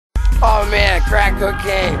Oh man, crack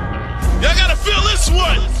cocaine. Y'all gotta feel this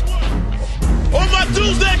one. All my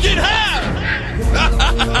dudes that get high.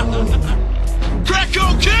 Crack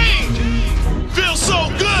cocaine feels so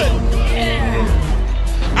good.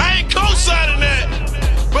 I ain't co-signing that,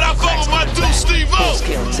 but I fuck with my dude Steve-O.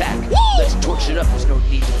 Full-scale attack. Let's torch it up, there's no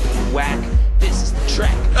need to be whack. This is the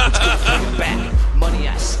track, let's get it bring it back. Money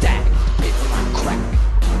I stack, bit my crack.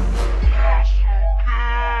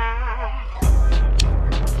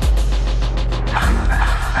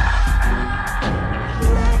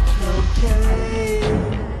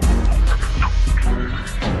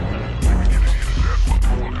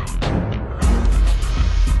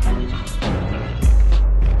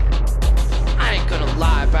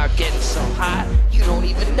 About getting so hot, you don't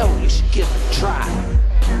even know you should give it a try.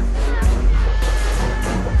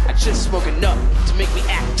 I just smoke enough to make me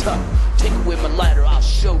act tough. Take away my lighter, I'll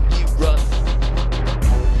show you rough.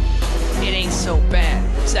 It ain't so bad,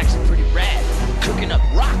 it's actually pretty rad. Cooking up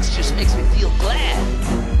rocks just makes me feel glad.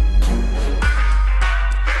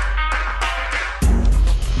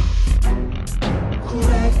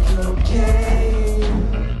 Crack cocaine.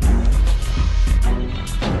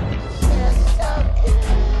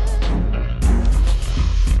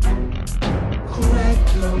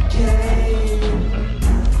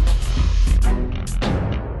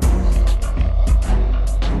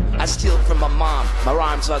 I steal from my mom, my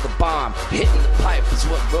rhymes are the bomb. Hitting the pipe is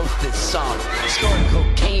what wrote this song. Scoring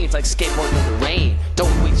cocaine's like skateboarding in the rain.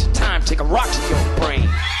 Don't waste your time, take a rock to your brain.